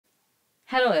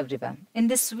Hello everyone. In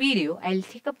this video, I'll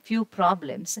take up few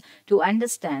problems to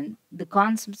understand the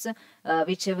concepts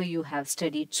whichever you have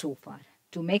studied so far.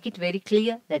 To make it very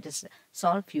clear, let us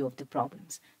solve few of the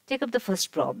problems. Take up the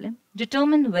first problem.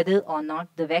 Determine whether or not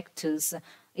the vectors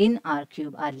in R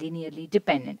cube are linearly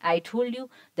dependent. I told you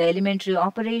the elementary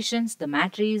operations, the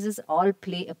matrices all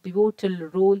play a pivotal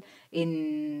role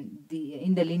in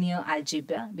the linear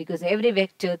algebra because every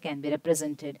vector can be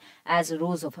represented as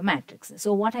rows of a matrix.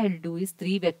 So what I'll do is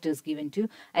three vectors given to you.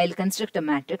 I'll construct a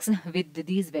matrix with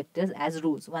these vectors as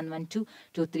rows 1, 1, 2,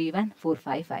 2, 3, 1, 4,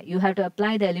 5, 5. You have to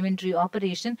apply the elementary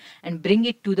operation and bring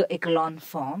it to the echelon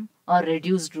form or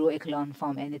reduced row echelon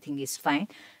form, anything is fine.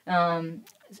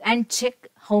 And check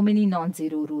how many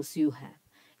non-zero rows you have.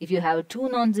 If you have two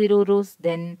non-zero rows,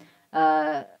 then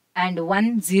and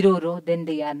one zero row, then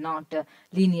they are not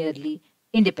linearly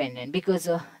independent because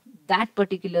that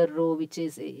particular row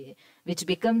which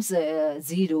becomes a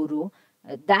zero row,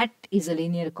 that is a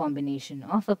linear combination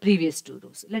of a previous two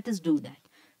rows. Let us do that.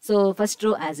 So first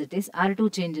row as it is,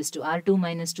 R2 changes to R2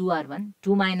 minus 2 R1,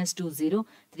 2 minus 2 0,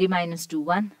 3 minus 2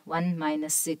 1, 1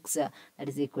 minus 6 that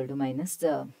is equal to minus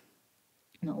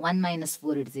 1 minus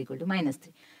 4 it is equal to minus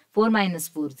 3. 4 minus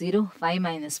 4 0, 5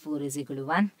 minus 4 is equal to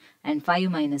 1 and 5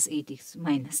 minus 8 is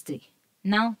minus 3.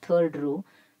 Now third row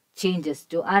changes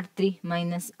to R3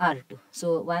 minus R2.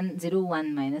 So 1 0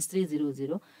 1 minus 3 0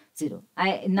 0 0.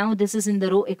 Now this is in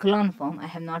the row echelon form. I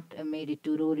have not made it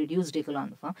to row reduced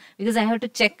echelon form because I have to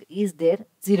check is there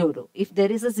zero row. If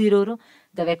there is a zero row,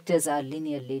 the vectors are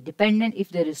linearly dependent. If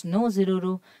there is no zero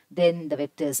row, then the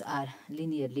vectors are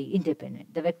linearly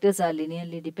independent. The vectors are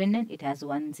linearly dependent. It has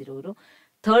one zero row.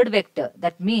 Third vector,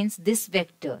 that means this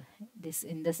vector, this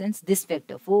in the sense this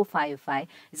vector 4 5 5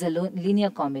 is a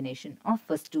linear combination of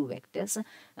first two vectors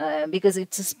because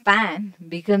its span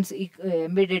becomes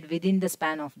embedded within the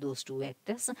span of those two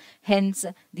vectors. Hence,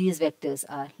 these vectors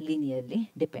are linearly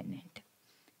dependent.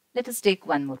 Let us take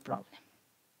one more problem.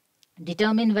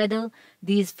 Determine whether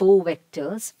these four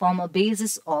vectors form a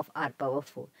basis of R power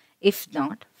 4. If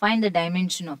not, find the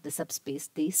dimension of the subspace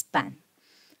they span.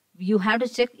 You have to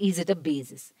check, is it a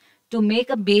basis? To make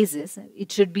a basis,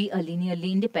 it should be a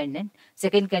linearly independent.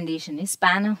 Second condition is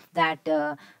span of that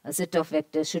set of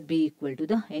vectors should be equal to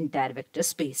the entire vector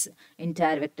space.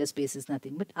 Entire vector space is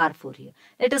nothing but R4 here.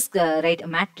 Let us write a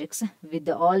matrix with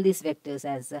all these vectors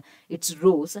as its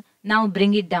rows. Now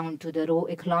bring it down to the row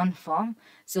echelon form.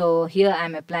 So here I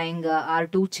am applying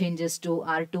R2 changes to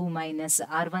R2 minus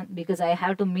R1 because I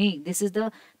have to make, this is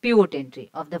the pivot entry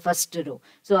of the first row.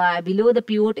 So below the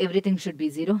pivot everything should be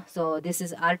 0. So this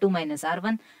is R2 minus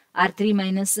R1, R3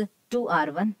 minus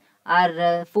 2R1,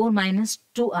 R4 minus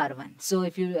 2R1. So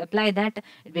if you apply that,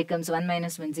 it becomes 1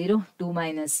 minus 1 0, 2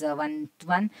 minus 1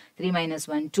 1, 3 minus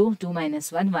 1 2, 2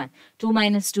 minus 1 1, 2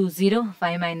 minus 2 0,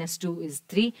 5 minus 2 is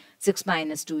 3, 6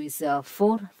 minus 2 is 4,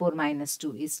 4 minus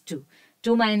 2 is 2.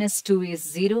 2 minus 2 is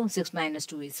 0, 6 minus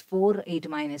 2 is 4, 8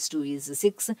 minus 2 is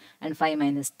 6 and 5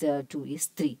 minus 2 is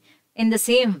 3. In the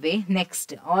same way,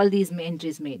 next, all these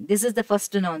entries made. This is the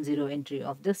first non-zero entry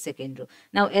of the second row.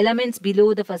 Now, elements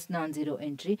below the first non-zero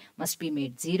entry must be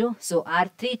made 0. So,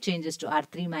 R3 changes to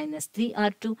R3 minus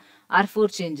 3R2.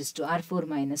 R4 changes to R4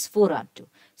 minus 4R2.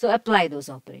 So, apply those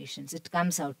operations. It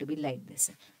comes out to be like this.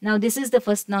 Now, this is the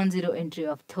first non-zero entry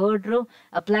of third row.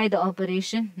 Apply the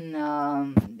operation.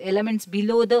 Elements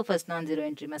below the first non-zero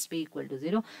entry must be equal to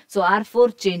 0. So,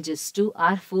 R4 changes to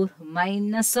R4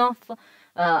 minus of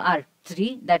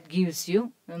R3, that gives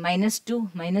you minus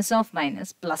 2 minus of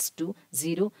minus plus 2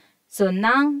 0. So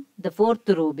now the fourth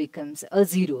row becomes a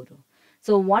 0 row.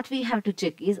 So what we have to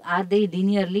check is, are they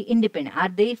linearly independent? Are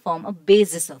they form a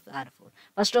basis of R4?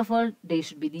 First of all, they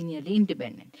should be linearly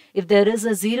independent. If there is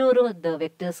a 0 row, the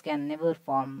vectors can never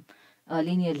form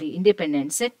linearly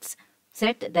independent set.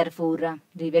 Therefore,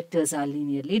 the vectors are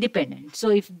linearly dependent. So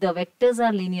if the vectors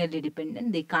are linearly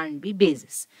dependent, they can't be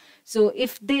basis. So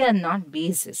if they are not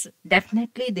basis,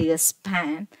 definitely their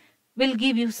span will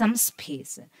give you some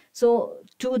space. So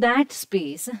to that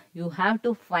space, you have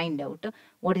to find out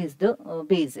what is the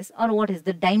basis or what is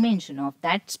the dimension of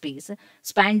that space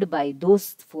spanned by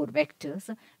those four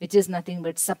vectors, which is nothing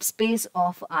but subspace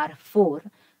of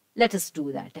R4. Let us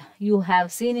do that. You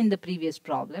have seen in the previous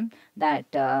problem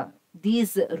that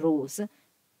these rows,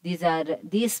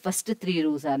 these first three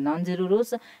rows are non-zero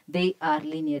rows. They are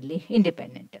linearly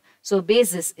independent. So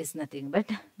basis is nothing but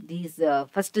these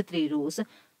first three rows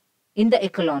in the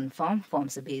echelon form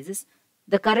forms a basis.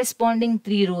 The corresponding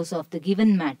three rows of the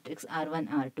given matrix R1,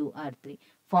 R2, R3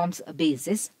 forms a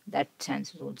basis. That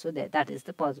chance is also there. That is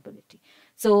the possibility.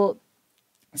 So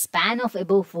span of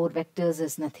above 4 vectors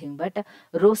is nothing but a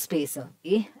row space of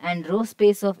A, and row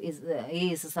space of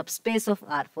A is a subspace of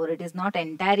R4. It is not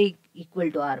entirely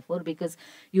equal to R4 because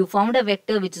you found a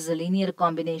vector which is a linear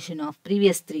combination of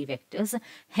previous 3 vectors.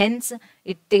 Hence,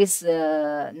 it is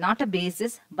not a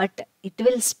basis, but it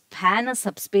will span a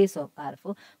subspace of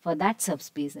R4. For that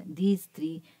subspace, these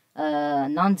 3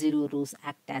 non-zero rows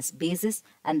act as basis,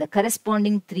 and the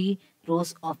corresponding 3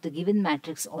 rows of the given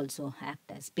matrix also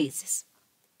act as basis.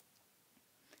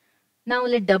 Now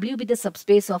let W be the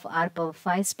subspace of R power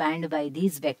 5 spanned by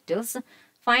these vectors.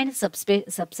 Find a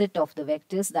subset of the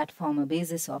vectors that form a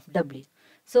basis of W.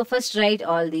 So first write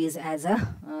all these as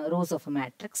a rows of a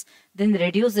matrix, then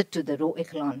reduce it to the row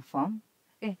echelon form.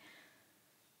 Okay.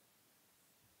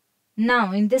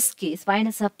 Now in this case, find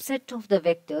a subset of the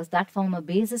vectors that form a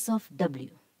basis of W.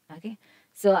 Okay.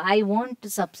 So I want a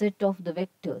subset of the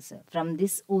vectors from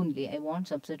this only. I want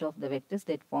subset of the vectors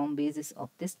that form basis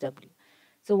of this W.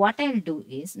 So what I'll do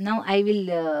is, now I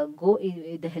will go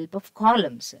with the help of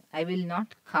columns. I will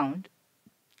not count.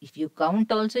 If you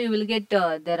count also, you will get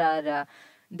there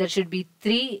should be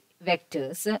 3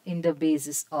 vectors in the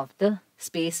basis of the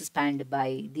space spanned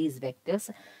by these vectors.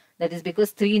 That is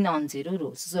because 3 non-zero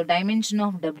rows. So dimension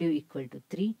of W equal to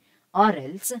 3, or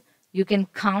else you can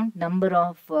count number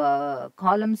of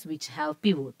columns which have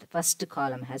pivot. First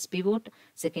column has pivot,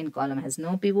 second column has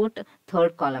no pivot,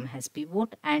 third column has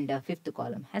pivot, and fifth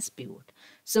column has pivot.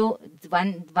 So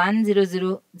 1 0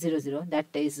 0 0 0, that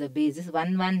is the basis.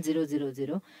 1 1 0 0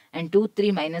 0 and 2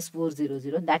 3 minus 4 0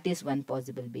 0, that is one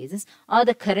possible basis, or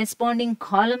the corresponding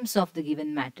columns of the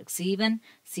given matrix C1,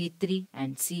 C3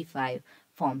 and C5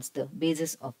 forms the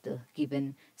basis of the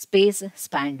given space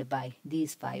spanned by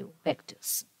these 5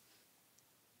 vectors.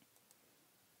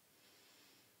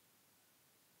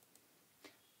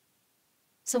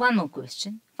 So one more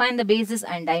question. Find the basis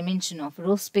and dimension of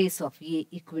row space of A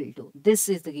equal to. This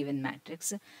is the given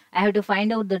matrix. I have to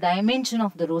find out the dimension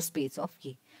of the row space of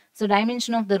A. So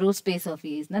dimension of the row space of A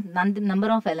is the number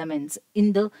of elements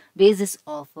in the basis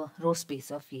of row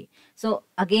space of A. So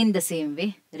again the same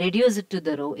way, reduce it to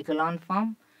the row echelon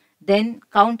form. Then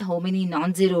count how many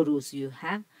non-zero rows you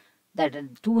have. That are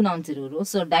 2 non-zero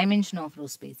rows. So dimension of row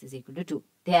space is equal to 2.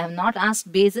 They have not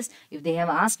asked basis. If they have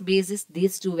asked basis,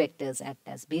 these 2 vectors act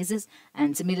as basis,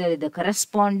 and similarly the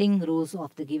corresponding rows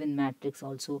of the given matrix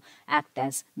also act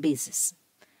as basis.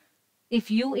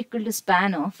 If U equal to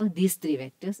span of these 3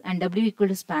 vectors and W equal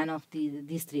to span of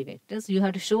these 3 vectors, you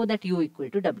have to show that U equal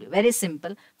to W. Very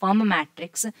simple. Form a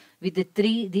matrix with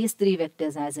these 3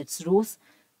 vectors as its rows.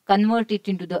 Convert it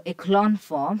into the echelon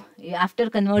form.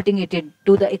 After converting it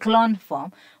into the echelon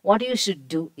form, what you should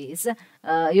do is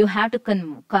you have to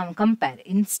compare.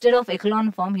 Instead of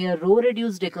echelon form, here row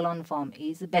reduced echelon form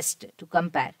is best to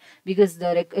compare, because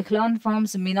the echelon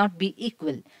forms may not be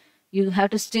equal. You have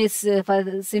to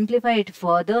simplify it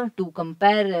further to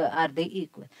compare are they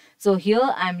equal. So here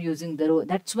I am using the row.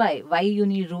 That's why you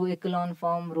need row echelon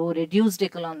form, row reduced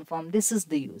echelon form. This is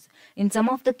the use. In some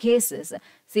of the cases,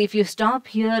 see, if you stop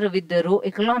here with the row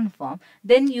echelon form,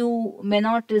 then you may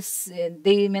not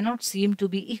they may not seem to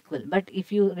be equal. But if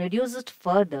you reduce it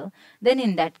further, then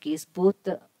in that case both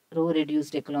the row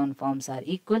reduced echelon forms are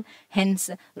equal. Hence,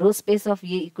 row space of A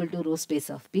equal to row space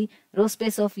of B. Row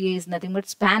space of A is nothing but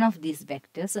span of these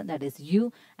vectors, that is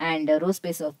U, and row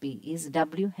space of B is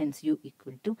W. Hence, U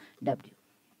equal to W.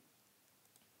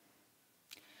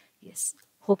 Yes,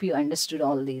 hope you understood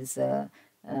all these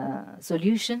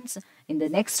solutions. In the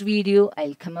next video,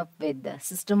 I'll come up with the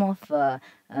system of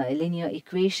linear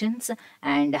equations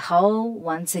and how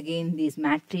once again these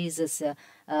matrices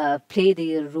play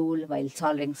their role while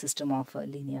solving system of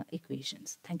linear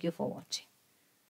equations. Thank you for watching.